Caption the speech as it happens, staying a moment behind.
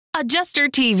Adjuster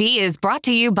TV is brought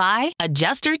to you by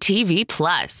Adjuster TV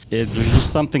Plus. There's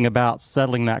just something about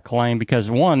settling that claim because,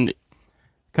 one,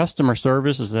 customer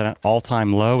service is at an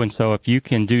all-time low, and so if you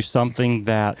can do something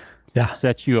that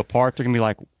sets you apart, they're going to be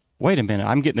like, wait a minute,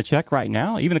 I'm getting the check right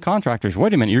now? Even the contractors,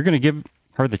 wait a minute, you're going to give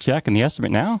her the check and the estimate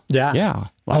now? Yeah. Yeah.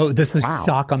 Like, this is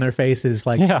shock on their faces.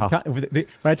 Like, when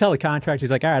I tell the contractor,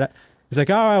 he's like, all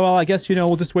right, well, I guess,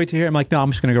 we'll just wait to hear. I'm like, no, I'm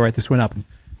just going to go write this one up.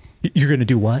 You're going to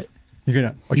do what?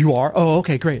 You are? Oh,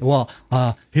 okay, great. Well,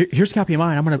 here's a copy of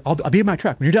mine. I'll be in my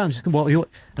truck when you're done. And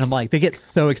I'm like, they get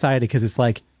so excited because it's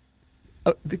like,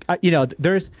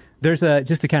 there's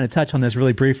just to kind of touch on this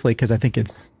really briefly because I think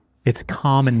it's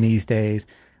common these days.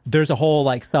 There's a whole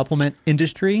like supplement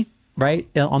industry, right?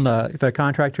 On the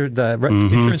contractor,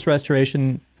 insurance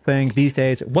restoration thing these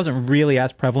days. It wasn't really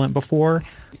as prevalent before,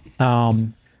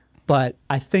 but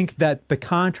I think that the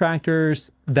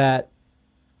contractors that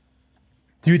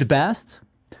do the best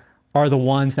are the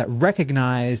ones that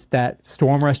recognize that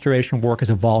storm restoration work is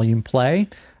a volume play,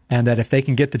 and that if they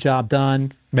can get the job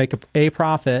done, make a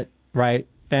profit, right?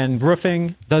 And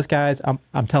roofing, those guys,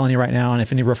 I'm telling you right now, and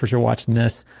if any roofers are watching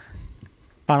this,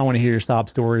 I don't want to hear your sob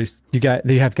stories. You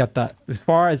have got the, as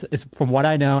far as from what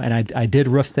I know, and I did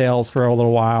roof sales for a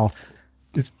little while.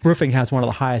 Roofing has one of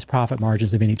the highest profit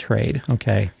margins of any trade.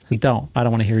 Okay, so I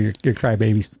don't want to hear your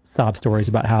crybaby sob stories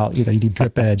about how you need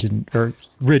drip edge or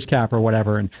ridge cap or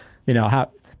whatever, and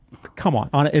how. Come on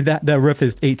the roof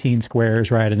is 18 squares,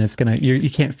 right? And it's you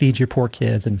can't feed your poor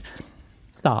kids. And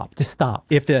just stop.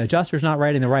 If the adjuster's not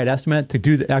writing the right estimate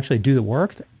to actually do the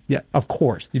work, yeah, of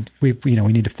course we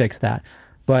need to fix that.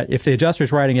 But if the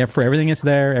adjuster's writing it for everything that's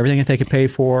there, everything that they can pay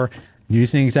for,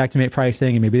 using xactimate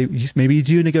pricing, and maybe you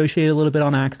do negotiate a little bit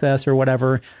on access or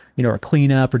whatever, or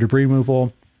cleanup or debris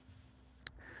removal,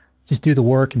 just do the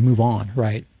work and move on,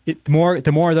 right? The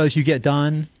more of those you get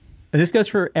done, and this goes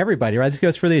for everybody, right? This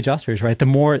goes for the adjusters, right? The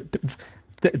more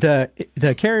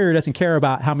the carrier doesn't care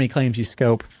about how many claims you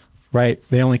scope, right?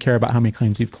 They only care about how many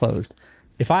claims you've closed.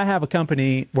 If I have a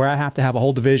company where I have to have a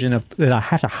whole division that I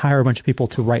have to hire a bunch of people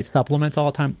to write supplements all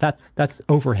the time, that's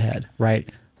overhead, right?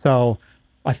 So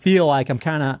I feel like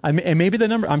and maybe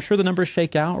I'm sure the numbers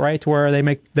shake out, right? To where they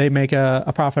make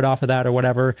a profit off of that or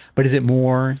whatever. But is it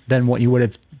more than what you would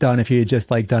have done if you had just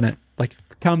done it,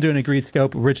 come to an agreed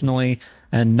scope originally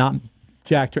and not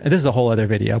jacked? This is a whole other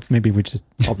video. Maybe I'll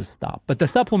just stop. But the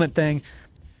supplement thing,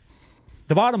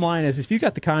 the bottom line is if you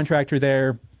got the contractor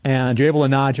there and you're able to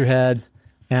nod your heads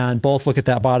and both look at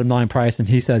that bottom line price and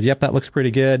he says, yep, that looks pretty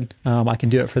good. I can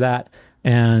do it for that.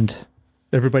 And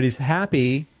everybody's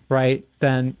happy, right?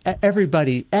 Then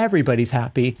everybody's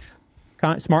happy.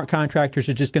 Smart contractors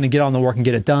are just going to get on the work and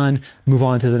get it done, move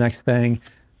on to the next thing.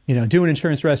 Doing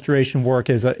insurance restoration work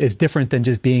is different than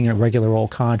just being a regular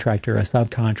old contractor, a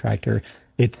subcontractor.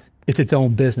 It's its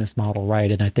own business model,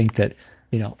 right? And I think that,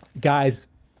 guys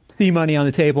see money on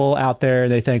the table out there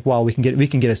and they think, well, we can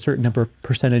get a certain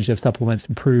percentage of supplements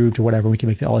improved or whatever. We can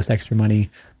make all this extra money,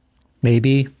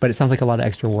 maybe, but it sounds like a lot of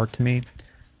extra work to me.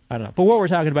 I don't know. But what we're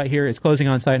talking about here is closing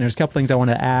on site. And there's a couple things I want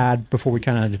to add before we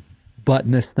kind of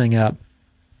button this thing up.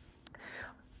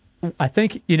 I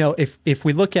think, if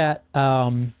we look at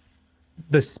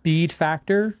the speed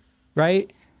factor,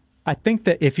 right? I think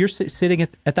that if you're sitting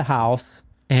at the house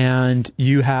and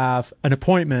you have an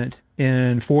appointment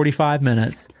in 45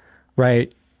 minutes,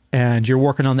 right? And you're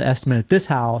working on the estimate at this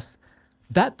house,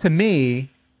 that to me,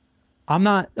 I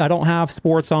don't have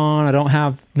sports on. I don't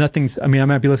have I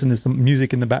might be listening to some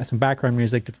music in the back, some background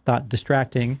music that's not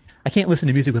distracting. I can't listen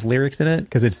to music with lyrics in it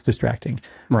because it's distracting.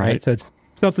 Right. So it's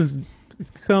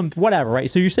whatever,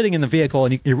 right? So you're sitting in the vehicle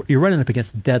and you're running up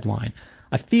against a deadline.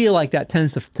 I feel like that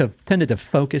tended to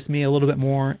focus me a little bit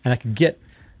more, and I could get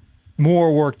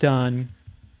more work done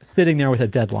sitting there with a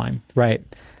deadline, right?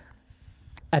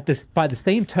 By the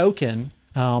same token,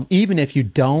 even if you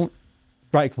don't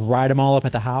write them all up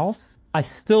at the house, I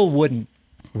still wouldn't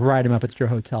write them up at your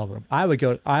hotel room.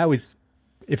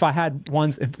 If I had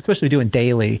ones, especially doing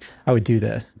daily, I would do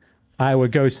this. I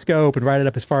would go scope and write it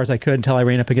up as far as I could until I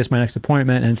ran up against my next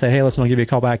appointment and say, hey, listen, I'll give you a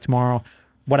call back tomorrow,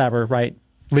 whatever, right?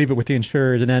 Leave it with the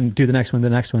insured and then do the next one, the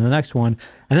next one, the next one.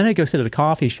 And then I'd go sit at a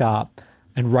coffee shop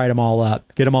and write them all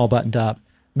up, get them all buttoned up.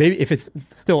 Maybe if it's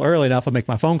still early enough, I'll make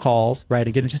my phone calls, right?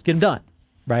 And just get them done,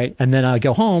 right? And then I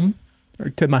go home or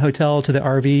to my hotel, to the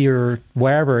RV or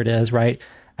wherever it is, right?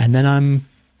 And then I'm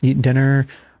eating dinner,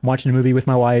 watching a movie with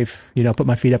my wife, put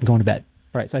my feet up and going to bed.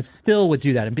 Right. So I still would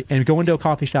do that and go into a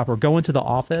coffee shop or go into the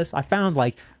office. I found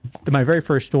my very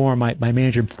first storm, my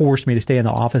manager forced me to stay in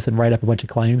the office and write up a bunch of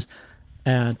claims.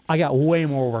 And I got way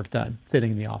more work done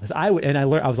sitting in the office. I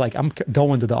was like, I'm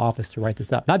going to the office to write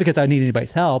this up. Not because I need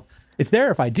anybody's help. It's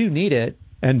there if I do need it.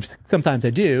 And sometimes I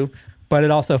do, but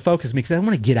it also focuses me because I don't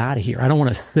want to get out of here. I don't want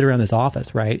to sit around this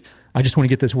office, right? I just want to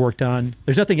get this work done.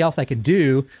 There's nothing else I can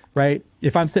do, right?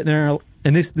 If I'm sitting there,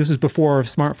 and this is before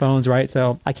smartphones, right?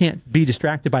 So I can't be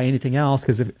distracted by anything else,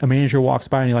 because if a manager walks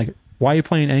by and you're like, why are you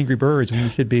playing Angry Birds when you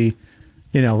should be,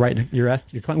 writing your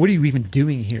client? What are you even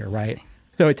doing here, right?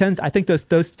 So I think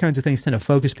those kinds of things tend to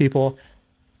focus people,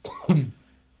 and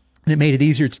it made it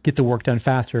easier to get the work done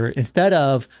faster instead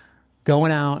of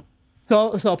going out.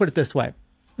 So I'll put it this way.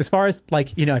 As far as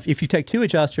if you take 2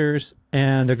 adjusters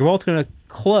and they're both going to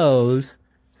close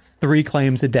 3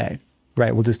 claims a day,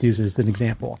 right? We'll just use it as an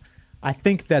example. I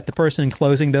think that the person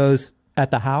closing those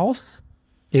at the house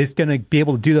is going to be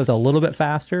able to do those a little bit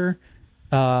faster,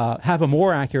 have a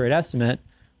more accurate estimate,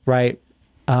 right?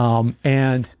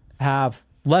 And have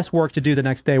less work to do the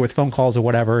next day with phone calls or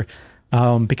whatever,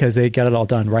 because they get it all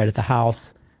done right at the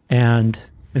house. And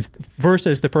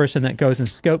versus the person that goes and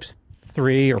scopes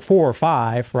 3 or 4 or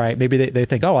 5, right? Maybe they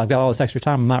think, oh, I've got all this extra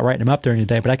time, I'm not writing them up during the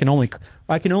day, but I can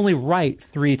only write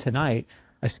 3 tonight.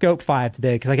 I scope 5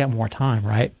 today because I got more time,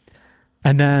 right?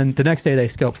 And then the next day they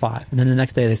scope 5, and then the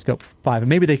next day they scope 5, and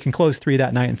maybe they can close 3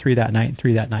 that night and 3 that night and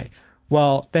 3 that night.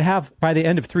 Well, they have, by the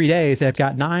end of 3 days, they've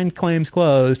got 9 claims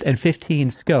closed and 15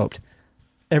 scoped.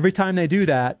 Every time they do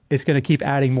that, it's going to keep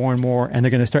adding more and more, and they're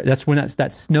going to start. That's when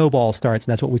that snowball starts,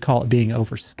 and that's what we call it being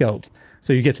over scoped.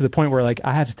 So you get to the point where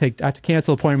I have to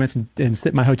cancel appointments and sit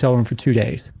in my hotel room for 2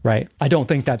 days, right? I don't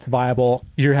think that's viable.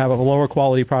 You have a lower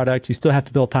quality product. You still have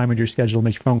to build time into your schedule to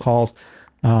make your phone calls,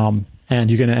 and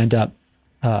you're going to end up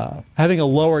having a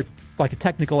lower, a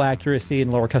technical accuracy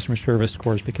and lower customer service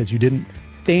scores because you didn't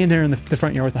stay in there in the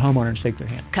front yard with the homeowner and shake their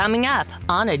hand. Coming up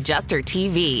on Adjuster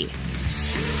TV.